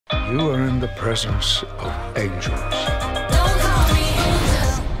You are in the presence of angels.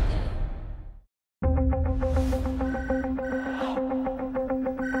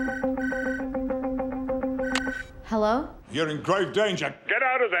 Hello? You're in grave danger. Get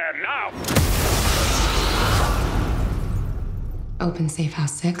out of there now! Open Safe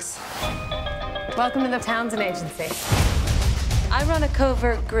House 6. Welcome to the Townsend Agency. I run a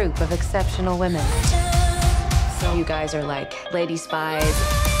covert group of exceptional women. So you guys are like lady spies.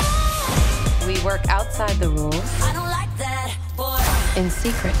 We work outside the rules. I don't like that, boy. In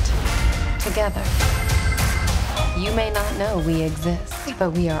secret, together. You may not know we exist,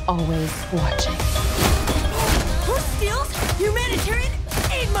 but we are always watching. Who steals humanitarian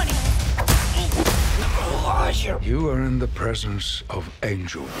aid money? You are in the presence of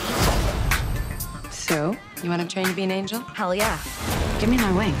angels. So, you want to train to be an angel? Hell yeah. Give me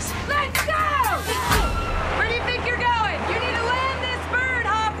my wings. Let's go! Where do you think you're going? You need to land this bird,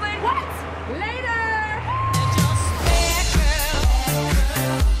 Hoffman. What? Later! Here we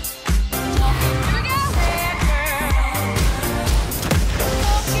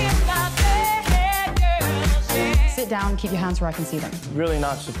go. Sit down, keep your hands where I can see them. Really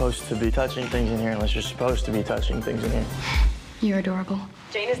not supposed to be touching things in here unless you're supposed to be touching things in here. You're adorable.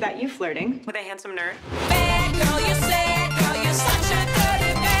 Jane, is that you flirting with a handsome nerd? Bad girl, you sad girl, you're such a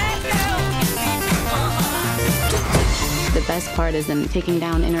dirty bad girl. The best part is them taking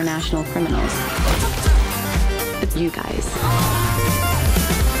down international criminals. It's you guys.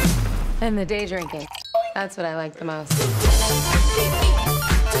 And the day drinking. That's what I like the most.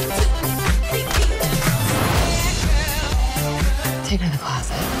 Take her to the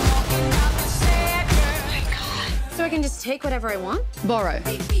closet. So I can just take whatever I want? Borrow.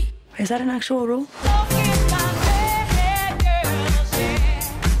 Is that an actual rule?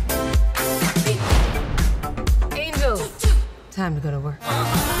 Angel, time to go to work.